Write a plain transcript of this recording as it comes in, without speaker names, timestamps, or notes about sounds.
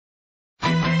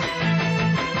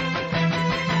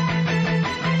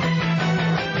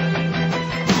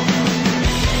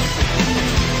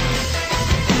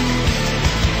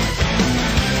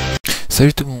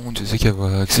Salut tout le monde, c'est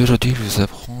avoir. Aujourd'hui je vais vous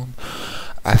apprendre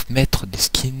à mettre des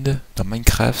skins dans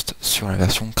Minecraft sur la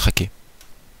version craquée.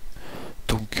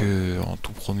 Donc en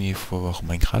tout premier il faut avoir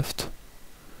Minecraft.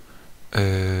 Faut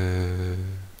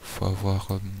avoir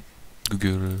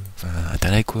Google, enfin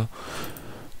internet quoi.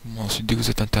 Bon, ensuite dès que vous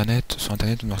êtes sur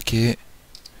internet vous marquez...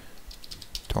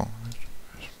 Attends,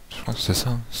 je pense que c'est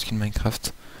ça, hein, skin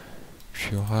Minecraft. Puis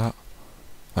il y aura...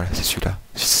 Voilà, c'est celui-là,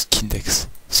 Skindex.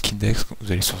 Skindex,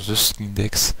 vous allez sur The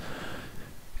Skindex.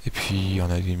 Et puis il y en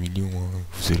a des millions, hein.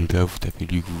 Vous allez là, vous tapez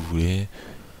lui que vous voulez.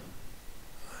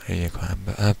 Et il y a quand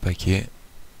même un paquet.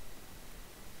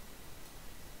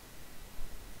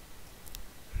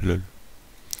 Lol.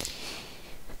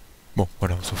 Bon,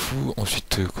 voilà, on s'en fout.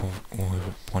 Ensuite, on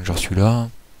prend genre celui-là.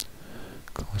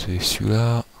 Quand vous avez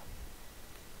celui-là,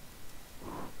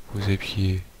 vous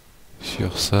appuyez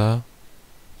sur ça.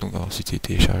 Donc ensuite il est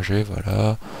téléchargé,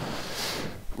 voilà.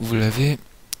 Vous l'avez.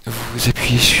 Vous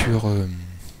appuyez sur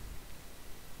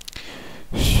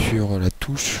la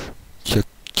touche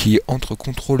qui est entre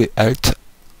CTRL et ALT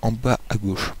en bas à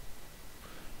gauche.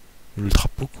 Le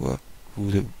drapeau quoi.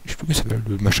 Je sais plus comment ça s'appelle,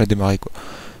 le machin à démarrer quoi.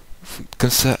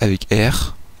 Comme ça avec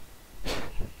R,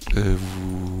 il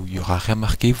y aura rien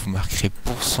marqué, vous marquerez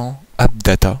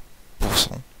 %appdata,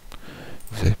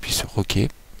 vous appuyez sur OK,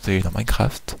 vous allez dans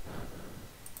Minecraft,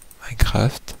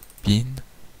 bin,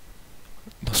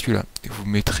 dans celui-là, et vous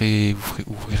mettrez, vous ferez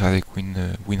ouvrir avec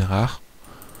WinRAR,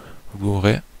 vous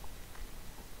l'ouvrez,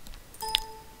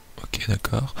 ok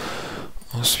d'accord,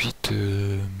 ensuite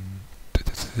vous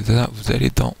allez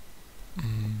dans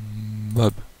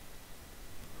mob,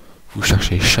 vous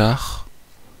cherchez char,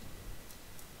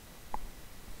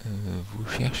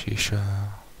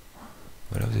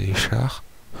 voilà vous avez char,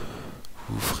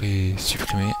 vous ferez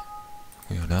supprimer,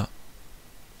 voilà,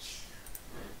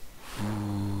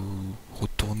 vous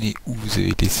retournez où vous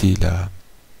avez laissé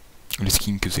le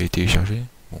skin que vous avez téléchargé.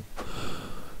 Bon,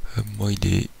 moi il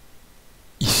est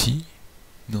ici,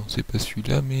 non c'est pas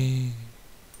celui-là mais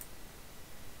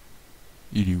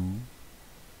il est où?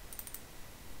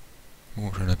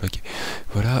 Bon j'en ai un paquet.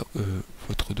 Voilà,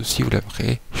 votre dossier vous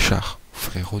l'appellerez char, vous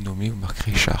ferez renommer, vous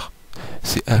marquerez char,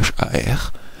 c'est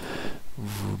H-A-R,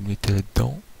 vous le mettez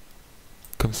là-dedans,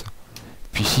 comme ça.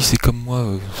 Puis si c'est comme moi,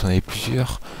 vous en avez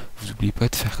plusieurs, vous n'oubliez pas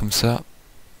de faire comme ça,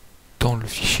 dans le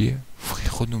fichier, vous ferez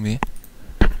renommer,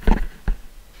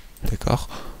 d'accord,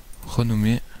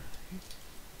 renommer,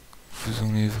 vous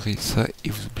enlèverez ça, et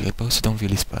vous n'oublierez pas aussi d'enlever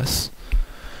l'espace.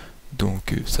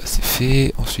 Donc ça c'est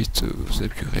fait, ensuite vous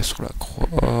appuierez sur la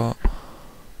croix,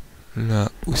 là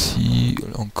aussi,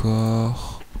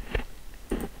 encore,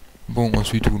 bon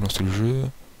ensuite vous lancez le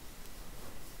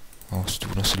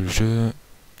jeu,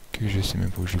 que je sais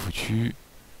même pas où j'ai foutu.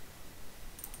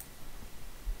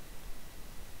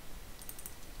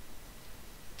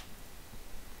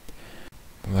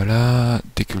 Voilà,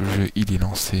 dès que le jeu il est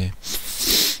lancé,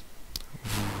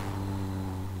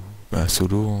 vous...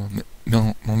 solo, hein. Mais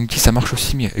en multi ça marche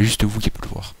aussi, mais il y a juste vous qui pouvez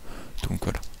le voir. Donc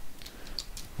voilà.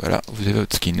 Voilà, vous avez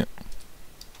votre skin.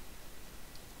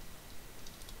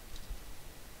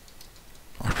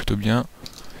 Ça marche plutôt bien.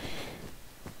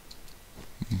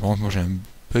 Bon, moi j'ai un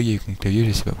bug avec mon clavier,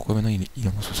 je sais pas pourquoi maintenant il est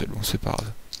en tout seul, bon c'est pas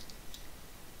grave.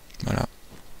 Voilà.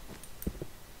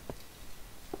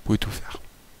 Vous pouvez tout faire.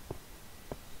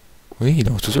 Oui, il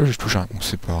est en tout seul, je touche un, bon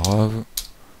c'est pas grave.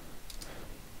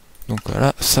 Donc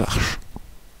voilà, ça marche.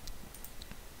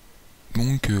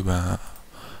 Donc à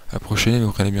la prochaine,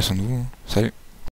 vous prenez bien soin de vous. Salut.